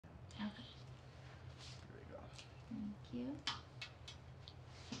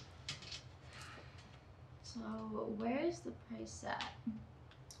So where is the price at?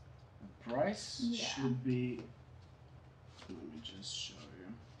 The price should be, let me just show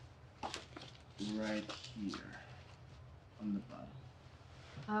you, right here on the bottom.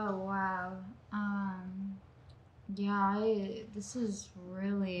 Oh wow. This is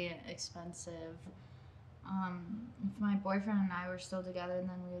really expensive. If my boyfriend and I were still together,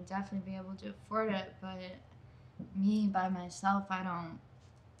 then we would definitely be able to afford it. But me by myself, I don't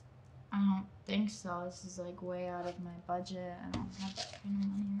think so. This is like way out of my budget. I don't have that kind of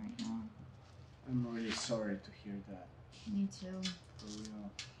money right now. I'm really sorry to hear that. Me too. For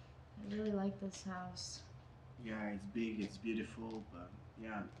real. I really like this house. Yeah, it's big, it's beautiful, but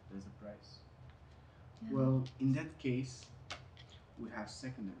yeah, there's a price. Yeah. Well, in that case, we have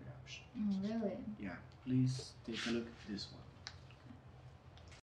secondary option. Oh, really? Yeah, please take a look at this one.